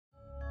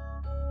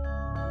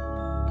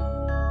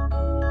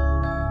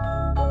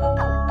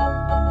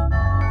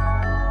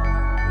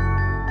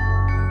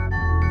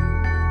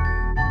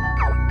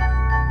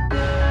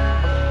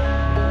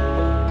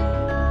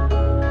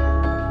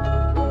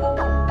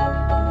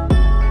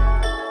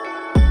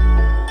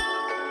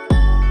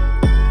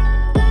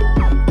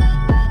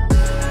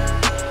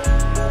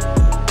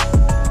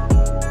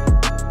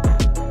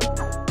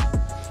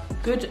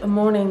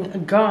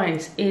morning,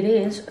 guys. It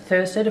is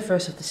Thursday, the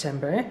 1st of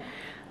December.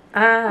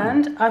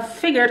 And I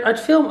figured I'd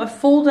film a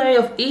full day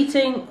of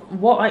eating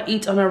what I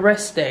eat on a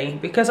rest day.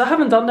 Because I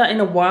haven't done that in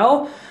a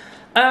while.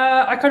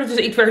 I kind of just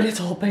eat very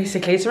little,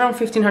 basically. It's around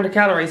 1500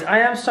 calories. I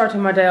am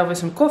starting my day off with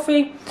some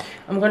coffee.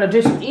 I'm going to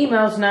do some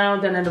emails now.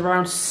 Then at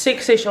around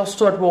 6ish I'll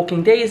start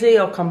walking Daisy.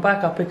 I'll come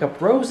back, I'll pick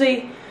up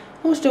Rosie,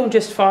 who's doing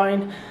just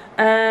fine.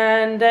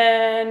 And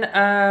then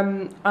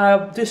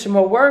I'll do some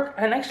more work.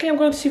 And actually I'm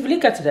going to see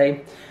Velika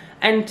today.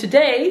 And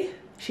today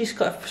she's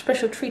got a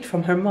special treat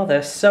from her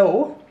mother.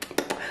 So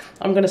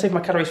I'm going to save my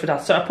calories for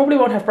that. So I probably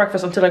won't have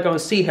breakfast until I go and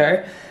see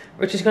her,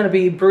 which is going to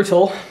be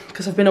brutal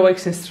because I've been awake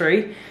since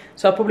 3.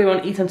 So I probably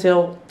won't eat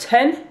until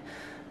 10.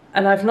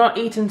 And I've not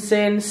eaten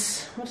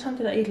since... what time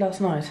did I eat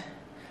last night?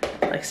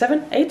 Like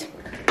 7, 8?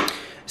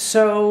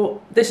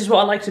 So this is what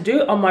I like to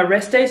do on my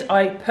rest days.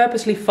 I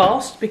purposely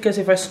fast because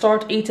if I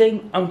start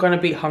eating, I'm going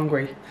to be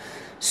hungry.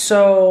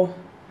 So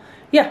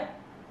yeah,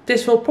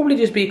 this will probably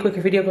just be a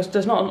quicker video because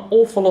there's not an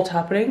awful lot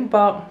happening.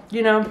 But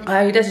you know,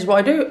 this is what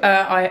I do.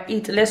 I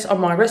eat less on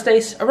my rest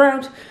days,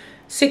 around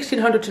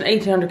 1600 to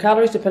 1800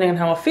 calories depending on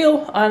how I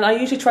feel. And I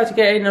usually try to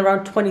get in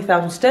around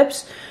 20,000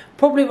 steps.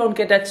 Probably won't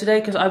get that today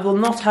because I will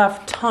not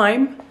have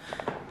time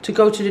to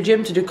go to the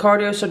gym to do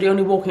cardio. So the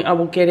only walking I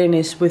will get in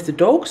is with the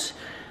dogs.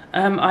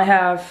 I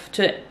have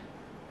to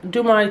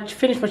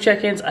finish my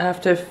check-ins. I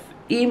have to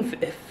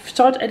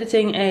start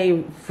editing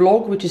a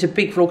vlog, which is a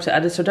big vlog to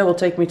edit, so that will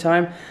take me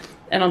time.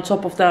 And on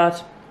top of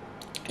that,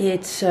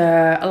 it's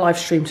a live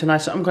stream tonight,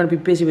 so I'm going to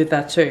be busy with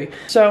that too.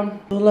 So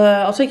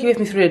I'll take you with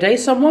me through the day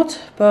somewhat,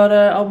 but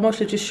I'll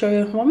mostly just show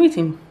you what I'm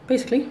eating,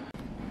 basically.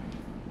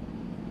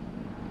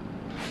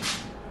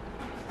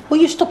 Will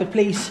you stop it,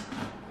 please?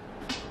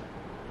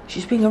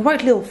 She's being a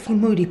right little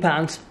moody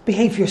pants.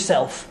 Behave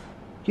yourself.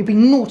 You're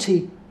being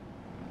naughty.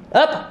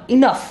 Up!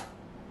 Enough!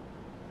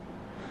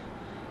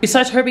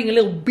 Besides her being a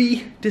little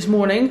bee this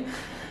morning,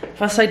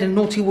 if I say the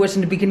naughty words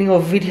in the beginning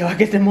of a video, I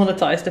get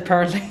demonetized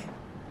apparently.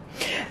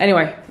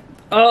 Anyway,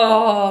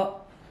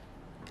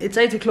 it's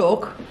 8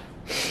 o'clock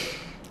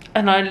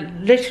and I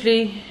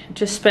literally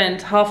just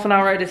spent half an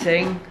hour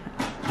editing,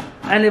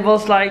 and it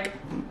was like,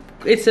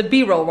 it's a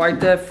B-roll, right?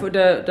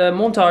 The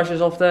montages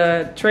of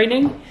the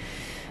training.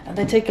 And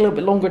they take a little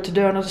bit longer to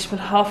do, and I just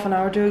spent half an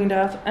hour doing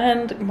that,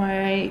 and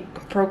my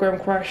program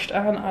crashed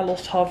and I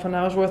lost half an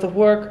hour's worth of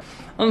work.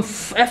 I'm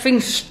effing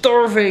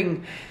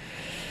starving.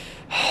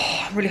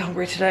 I'm really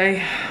hungry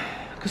today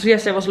because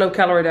yesterday was low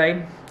calorie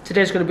day.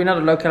 Today's going to be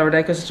another low calorie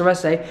day because it's a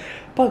rest day.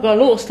 But I got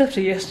a lot of steps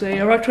in yesterday,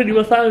 around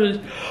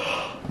 21,000.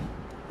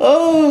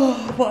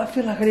 Oh, but I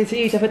feel like I need to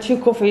eat. I've had 2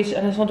 coffees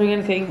and it's not doing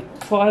anything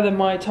for either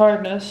my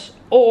tiredness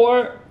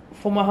or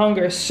for my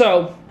hunger.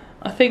 So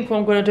I think what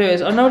I'm going to do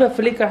is, I know that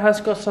Velika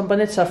has got some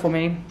banitsa for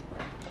me,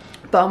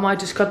 but I might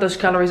just cut those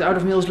calories out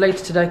of meals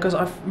later today because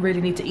I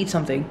really need to eat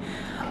something.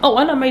 Oh,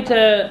 and I made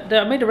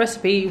a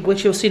recipe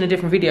which you'll see in a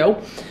different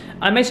video.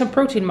 I made some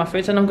protein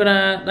muffins, and I'm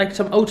gonna like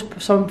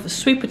some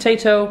sweet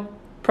potato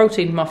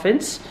protein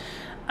muffins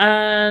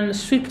and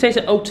sweet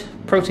potato oat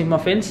protein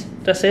muffins.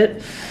 That's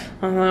it.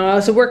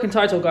 It's a working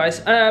title,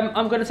 guys.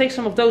 I'm gonna take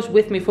some of those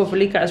with me for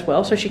Velika as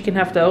well, so she can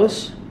have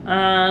those.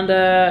 And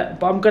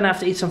but I'm gonna have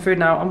to eat some food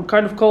now. I'm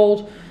kind of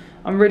cold.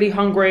 I'm really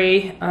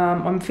hungry.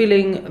 I'm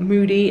feeling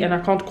moody and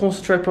I can't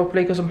concentrate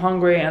properly because I'm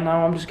hungry, and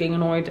now I'm just getting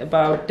annoyed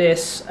about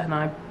this, and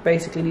I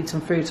basically need some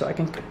food so I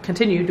can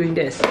continue doing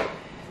this.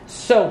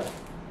 So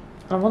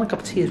I want a cup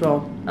of tea as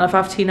well. And if I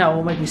have tea now, it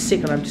will make me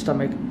sick on my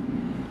stomach.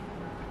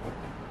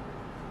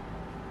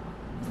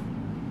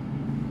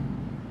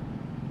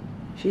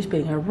 She's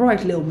being a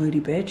right little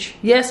moody bitch.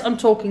 Yes, I'm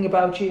talking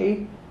about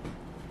you.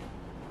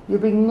 You're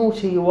being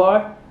naughty, you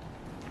are.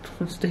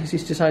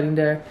 Stacey's deciding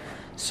there.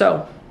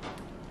 So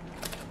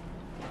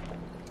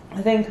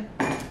I think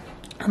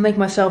I'll make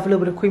myself a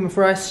little bit of cream of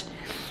rice.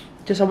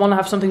 Just I want to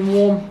have something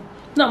warm.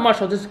 Not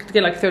much, I'll just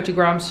get like 30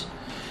 grams.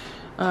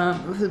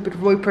 With a bit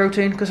of whey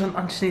protein because I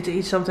just need to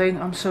eat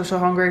something. I'm so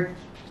hungry.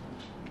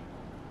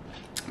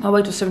 My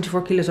weight was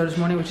 74 kilos this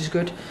morning, which is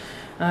good.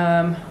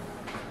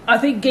 I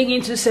think getting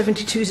into the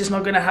 72s is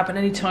not going to happen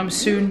anytime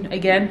soon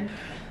again.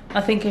 I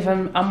think if I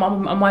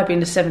might be in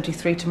the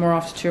 73 tomorrow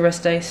after 2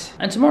 rest days.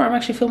 And tomorrow I'm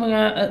actually filming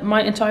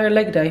my entire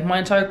leg day, my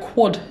entire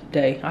quad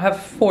day. I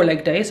have 4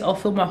 leg days. I'll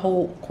film my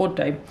whole quad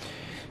day.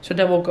 So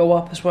that will go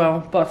up as well.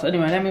 But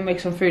anyway, let me make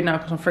some food now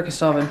because I'm freaking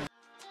starving.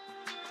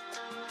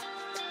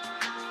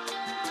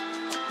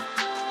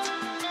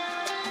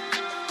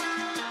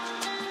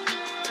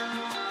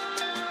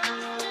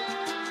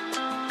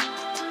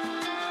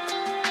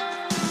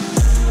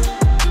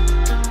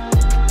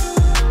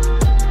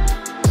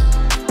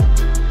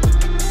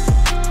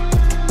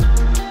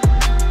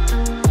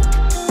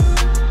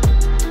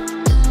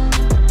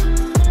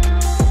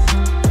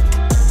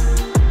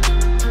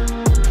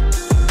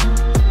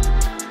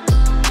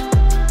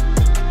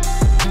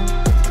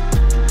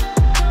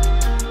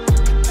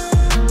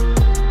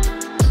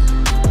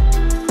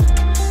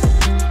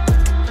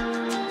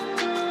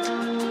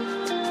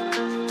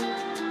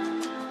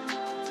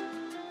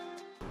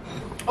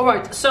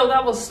 Alright, so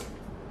that was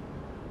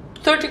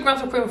 30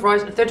 grams of cream of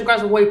rice and 30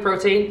 grams of whey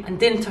protein, and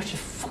didn't touch the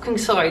fucking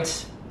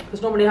sides.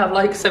 Because normally I have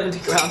like 70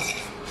 grams.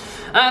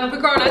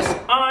 Regardless,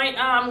 I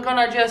am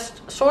gonna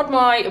just sort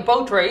my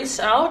boat race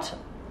out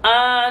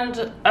and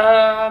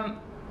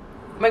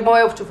make my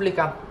way over to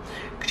Velika.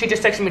 She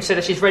just texted me to say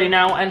that she's ready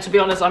now, and to be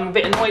honest, I'm a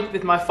bit annoyed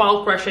with my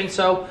file crashing,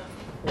 so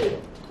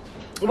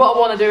what I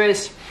want to do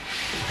is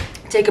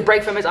take a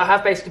break from it. I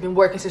have basically been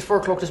working since 4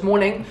 o'clock this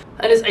morning,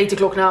 and it's 8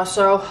 o'clock now,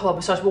 so, well,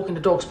 besides walking the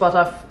dogs, but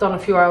I've done a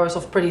few hours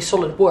of pretty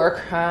solid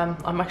work.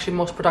 I'm actually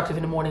most productive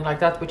in the morning like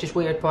that, which is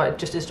weird, but it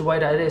just is the way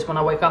that it is. When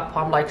I wake up,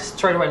 I'm like,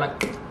 straight away,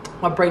 like,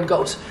 my brain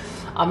goes.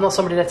 I'm not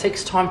somebody that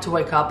takes time to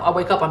wake up. I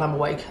wake up and I'm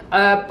awake.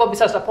 But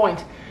besides that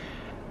point,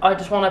 I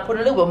just want to put a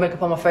little bit of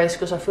makeup on my face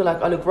because I feel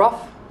like I look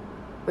rough,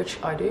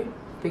 which I do,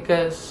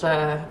 because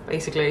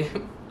basically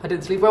I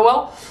didn't sleep very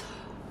well.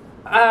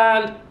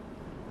 And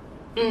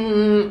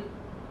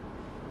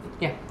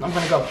yeah, I'm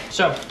gonna go.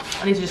 So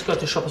I need to just go to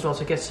the shop as well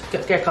to get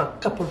a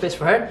couple of bits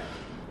for her,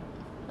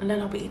 and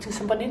then I'll be eating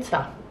some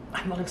banitsa.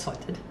 I'm not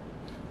excited.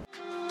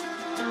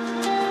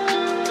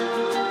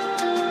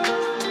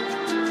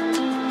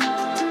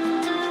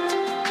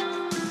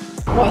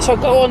 Well, so I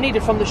got all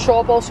needed from the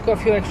shop. Also got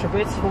a few extra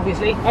bits,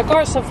 obviously. I got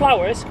her some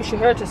flowers because she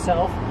hurt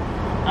herself,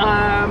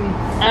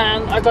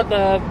 and I got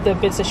the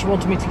bits that she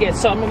wanted me to get.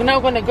 So I'm now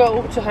going to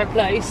go to her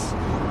place,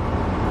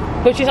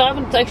 which is, I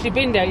haven't actually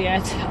been there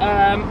yet.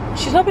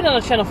 She's not been on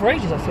the channel for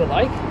ages, I feel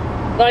like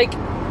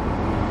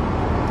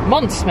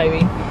months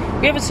maybe.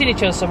 We haven't seen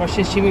each other so much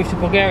since she moved to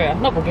Bulgaria.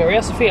 Not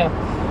Bulgaria, Sofia.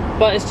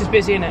 But it's just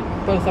busy, innit?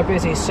 Both are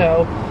busy,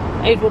 so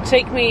it will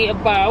take me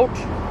about,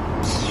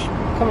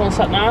 come on,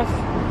 sat nav.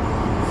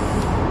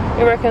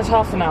 I reckon it's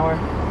half an hour.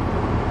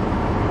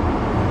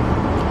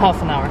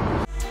 Half an hour.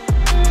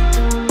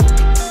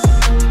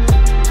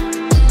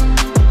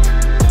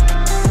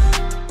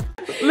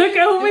 Look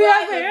at who we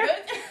have here.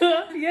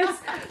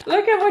 Yes,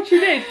 look at what you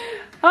did.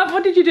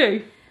 What did you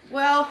do?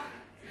 Well,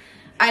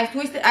 I've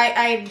twisted.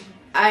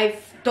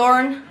 I've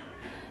torn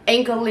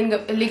ankle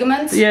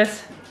ligaments.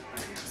 Yes.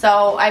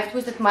 So I've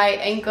twisted my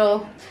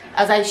ankle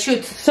as I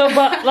should. So,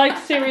 but like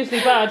seriously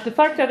bad. The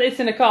fact that it's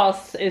in a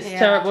cast is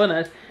terrible, isn't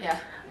it? Yeah.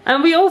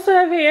 And we also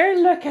have here,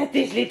 look at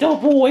this little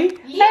boy.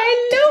 Yeah.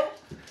 Hello.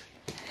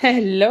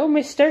 Hello,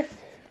 mister.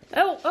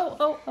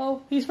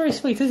 Oh. He's very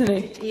sweet, isn't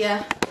he?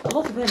 Yeah. A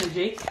lot of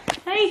energy.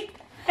 Hey.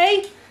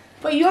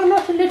 But you're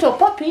not a little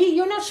puppy.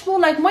 You're not small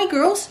like my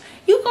girls.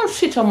 You can't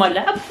sit on my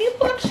lap. You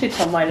can't sit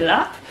on my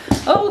lap.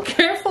 Oh,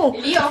 careful.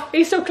 Leo.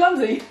 He's so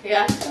clumsy.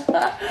 Yeah.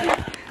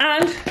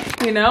 And,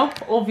 you know,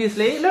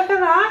 obviously, look at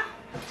that.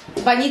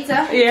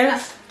 Banitsa.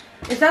 Yes.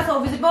 Is that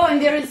all visible?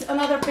 And there is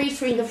another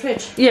pastry in the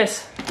fridge.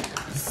 Yes.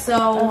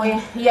 So,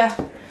 yeah.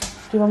 Do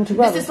you want me to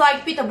grab This is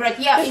like pita bread.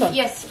 Yeah,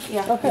 yes.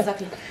 Yeah, okay.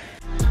 Exactly.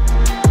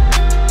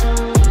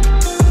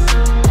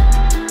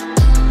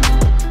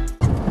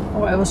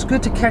 Oh, it was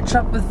good to catch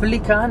up with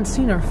Velika and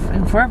seen her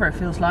in forever, it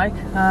feels like.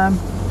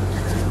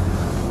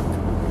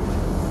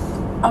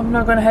 I'm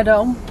now going to head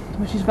home,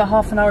 which is about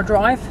half an hour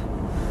drive.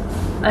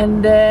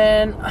 And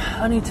then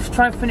I need to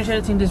try and finish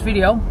editing this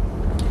video.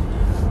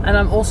 And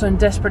I'm also in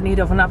desperate need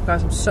of a nap,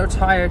 guys. I'm so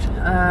tired.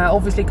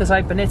 Obviously, because I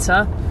ate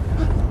banitsa.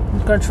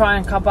 I'm going to try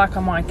and cut back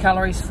on my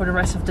calories for the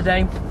rest of the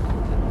day.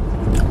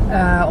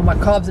 On my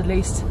carbs at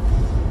least.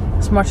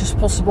 As much as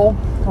possible.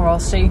 Or I'll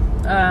see.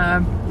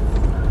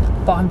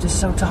 But I'm just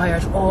so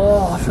tired.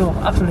 Oh, I feel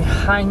absolutely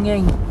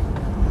hanging.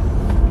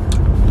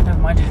 Never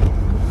mind.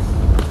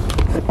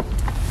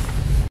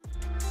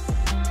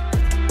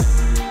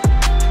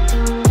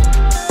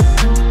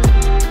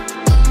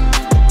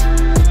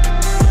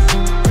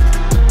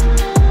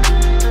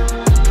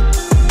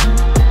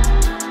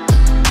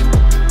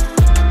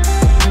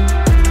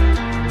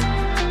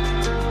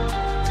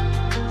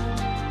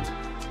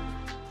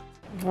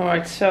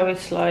 Alright, so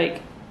it's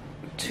like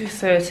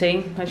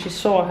 2:30. As you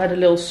saw, I had a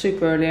little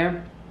soup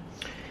earlier.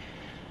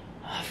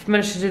 I've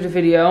managed to do the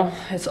video.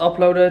 It's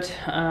uploaded,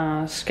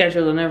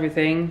 scheduled and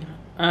everything.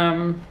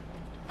 Kind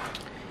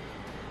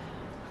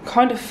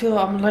of feel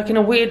I'm like in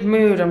a weird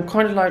mood. I'm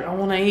kind of like I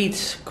want to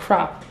eat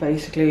crap,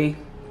 basically.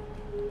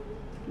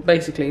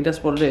 Basically,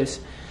 that's what it is.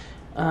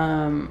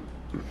 But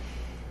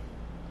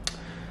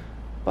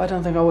I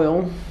don't think I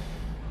will.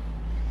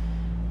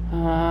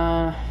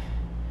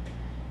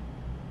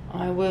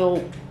 I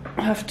will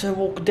have to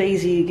walk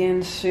Daisy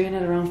again soon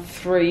at around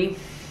 3.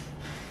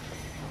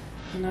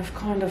 And I've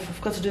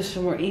got to do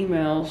some more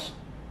emails.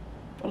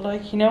 But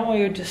like, you know, where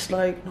you're just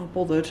like not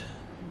bothered.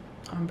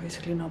 I'm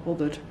basically not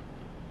bothered.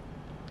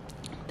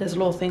 There's a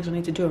lot of things I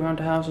need to do around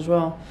the house as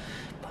well.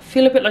 But I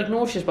feel a bit like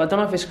nauseous, but I don't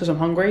know if it's because I'm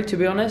hungry, to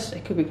be honest.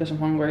 It could be because I'm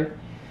hungry.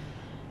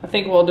 I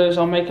think what I'll do is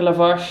I'll make a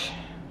lavash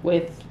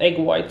with egg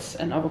whites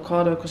and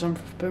avocado because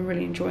I've been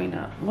really enjoying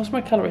that. What's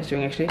my calories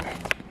doing actually?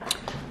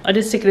 I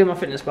did stick it in my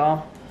fitness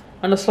bar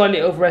and I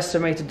slightly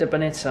overestimated the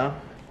banitsa.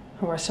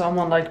 Alright, so I'm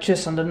on like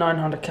just under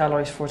 900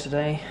 calories for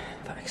today.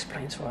 That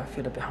explains why I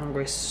feel a bit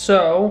hungry.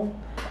 So,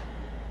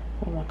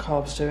 what are my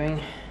carbs doing?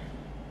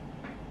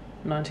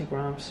 90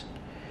 grams.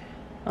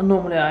 And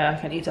normally I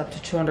can eat up to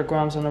 200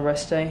 grams on a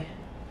rest day.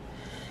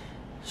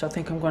 So I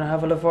think I'm gonna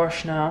have a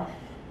lavash now.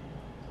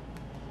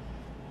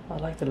 I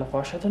like the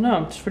lavash. I don't know,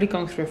 I'm just really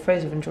going through a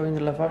phase of enjoying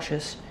the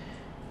lavashes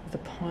with the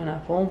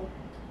pineapple.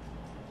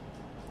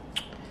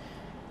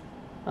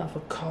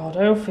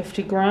 Avocado,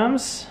 50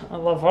 grams. A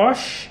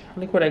lavash,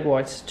 liquid egg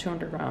whites,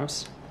 200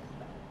 grams.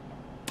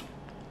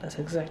 That's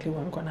exactly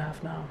what I'm gonna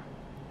have now.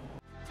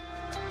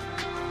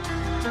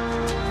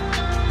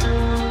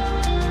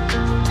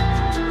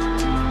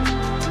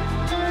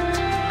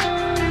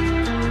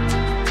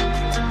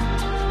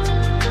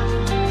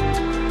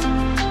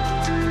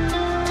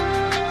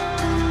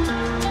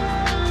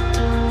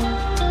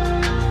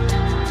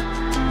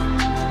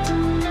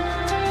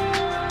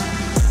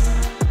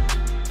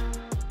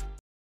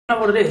 I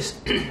don't know what it is,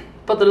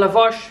 but the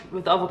lavash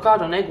with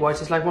avocado and egg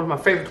whites is like one of my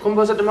favorite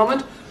combos at the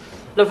moment.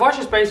 Lavash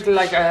is basically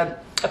like a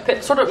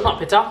sort of, not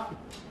pita,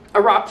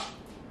 a wrap,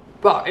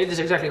 but it is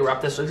exactly a wrap.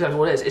 That's exactly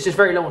what it is. It's just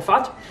very low in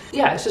fat.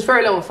 Yeah, it's just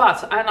very low in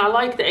fat, and I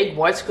like the egg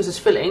whites because it's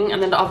filling,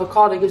 and then the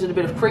avocado gives it a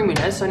bit of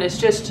creaminess, and it's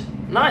just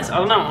nice. I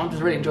don't know, I'm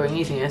just really enjoying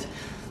eating it.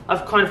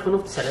 I've kind of gone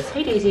off the salad.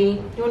 Hey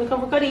Daisy, you want to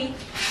come for Cuddy?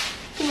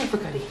 Come here for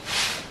Cuddy.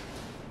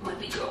 My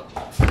big girl.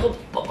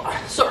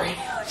 Oh, sorry.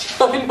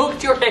 I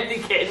knocked your head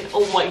again.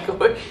 Oh my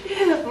god.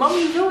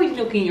 Mommy's always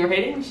knocking your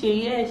head, isn't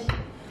she? Yes.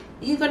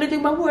 You're gonna do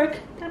my work.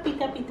 Tappy,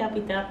 tappy,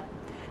 tappy, tap.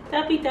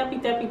 Tappy, tappy,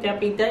 tappy,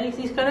 tappy.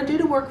 Daisy's gonna do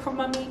the work for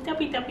mommy.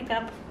 Tappy, tappy,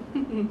 tap.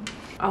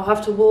 I'll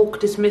have to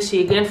walk this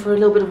Missy again for a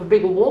little bit of a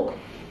bigger walk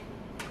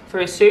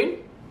very soon.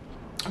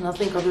 And I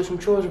think I'll do some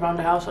chores around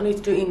the house. I need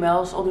to do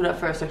emails. I'll do that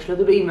first actually.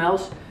 I'll do the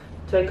emails.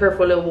 Take her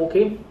for a little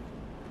walkie.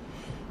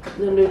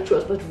 Then do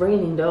chores, but it's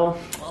raining though.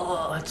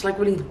 Oh, it's like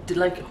really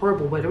like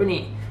horrible weather, isn't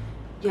it?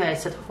 Yeah,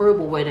 it's that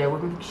horrible weather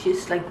when it's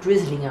just like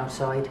drizzling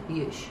outside.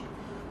 Yes.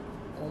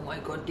 Oh my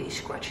god, these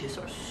scratches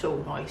are so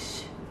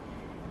nice.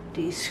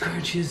 These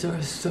scratches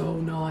are so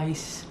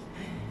nice.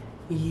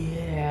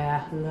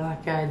 Yeah,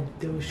 look at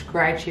those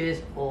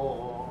scratches.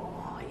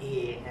 Oh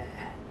yeah.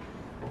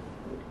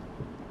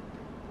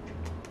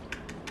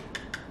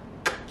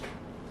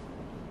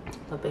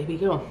 But baby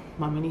girl,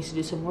 mommy needs to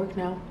do some work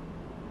now.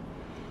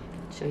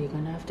 So you're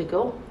gonna have to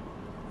go.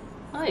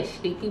 Hi,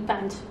 sleepy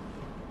pants.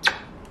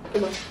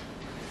 Come on.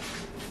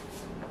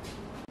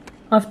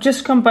 I've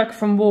just come back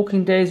from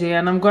walking Daisy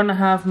and I'm gonna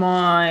have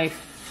my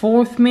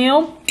fourth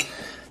meal,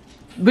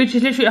 which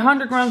is literally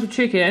 100 grams of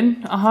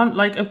chicken,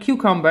 like a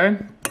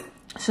cucumber,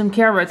 some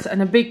carrots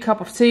and a big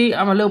cup of tea.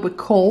 I'm a little bit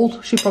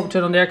cold. Should probably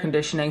turn on the air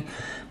conditioning.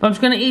 But I'm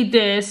just gonna eat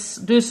this,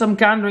 do some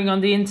gandering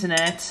on the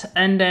internet,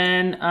 and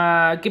then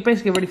get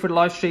basically ready for the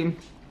live stream.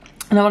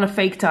 And I want a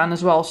fake tan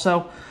as well,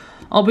 so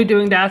I'll be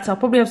doing that. I'll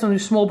probably have something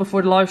small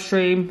before the live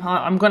stream.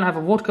 I'm gonna have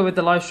a vodka with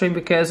the live stream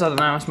because, I don't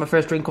know, it's my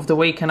first drink of the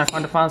week and I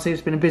kind of fancy it.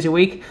 It's been a busy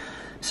week.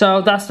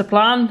 So that's the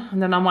plan.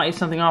 And then I might eat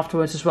something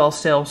afterwards as well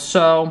still.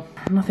 So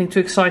nothing too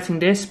exciting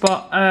this.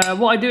 But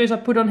what I do is I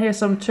put on here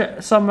some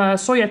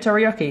soya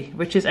teriyaki,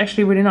 which is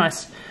actually really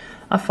nice.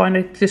 I find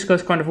it this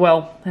goes kind of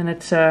well. And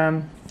it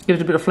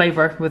gives a bit of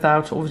flavor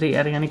without obviously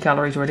adding any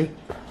calories really.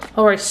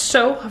 Alright,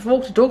 so I've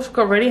walked the dogs,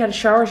 got ready, had a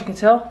shower as you can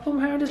tell. Oh,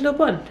 my hair in this little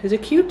bun. Is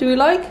it cute? Do you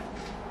like?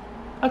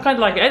 I kind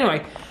of like it.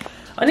 Anyway,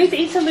 I need to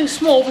eat something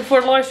small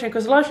before the live stream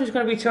because the live stream is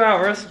going to be 2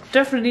 hours.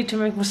 Definitely need to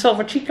make myself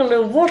a cheeky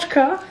little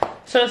vodka.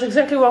 So that's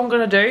exactly what I'm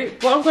going to do.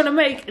 What I'm going to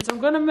make is I'm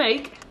going to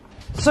make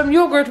some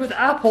yogurt with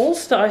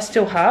apples that I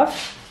still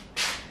have.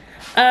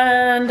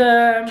 And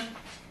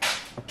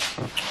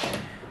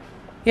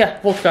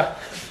yeah, vodka.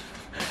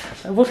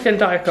 Vodka and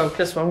Diet Coke.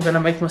 That's what I'm going to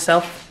make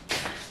myself.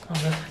 Oh,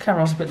 the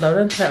camera's a bit low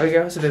then. There we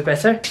go. It's a bit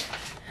better.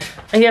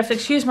 And you have to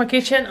excuse my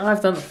kitchen.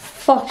 I've done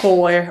fuck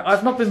all here.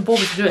 I've not been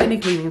bothered to do any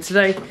cleaning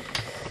today.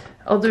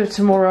 I'll do it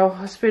tomorrow.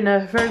 It's been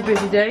a very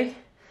busy day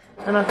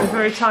and I've been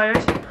very tired.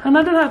 And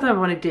I don't have that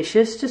many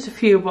dishes, just a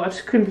few, but I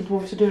just couldn't be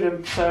bothered to do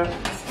them, so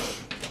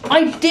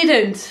I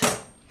didn't.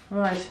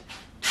 Right.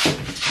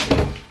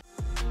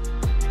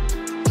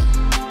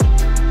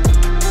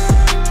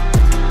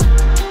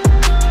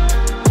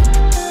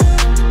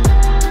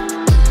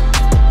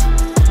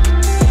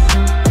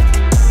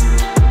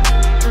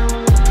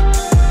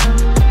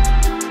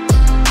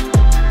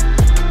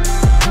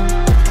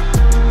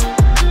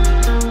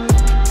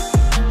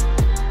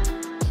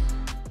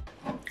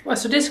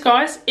 So this,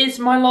 guys, is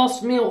my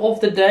last meal of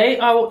the day.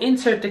 I will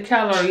insert the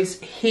calories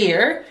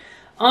here.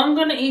 I'm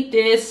gonna eat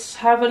this,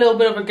 have a little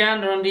bit of a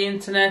gander on the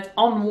internet,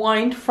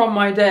 unwind from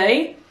my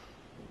day,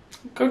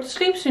 go to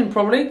sleep soon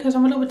probably because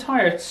I'm a little bit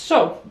tired.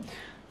 So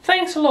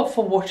thanks a lot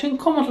for watching.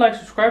 Comment, like,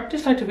 subscribe,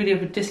 dislike the video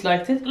if you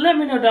disliked it. Let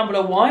me know down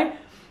below why.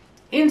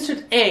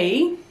 Insert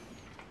A.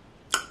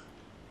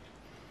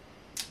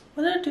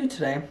 What did I do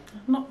today?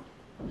 Not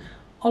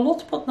a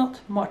lot, but not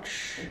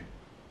much.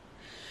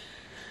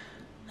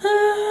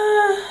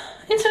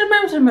 Insert a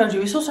mountain emoji.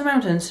 We saw some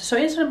mountains. So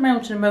insert a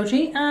mountain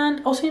emoji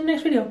and I'll see you in the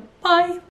next video. Bye.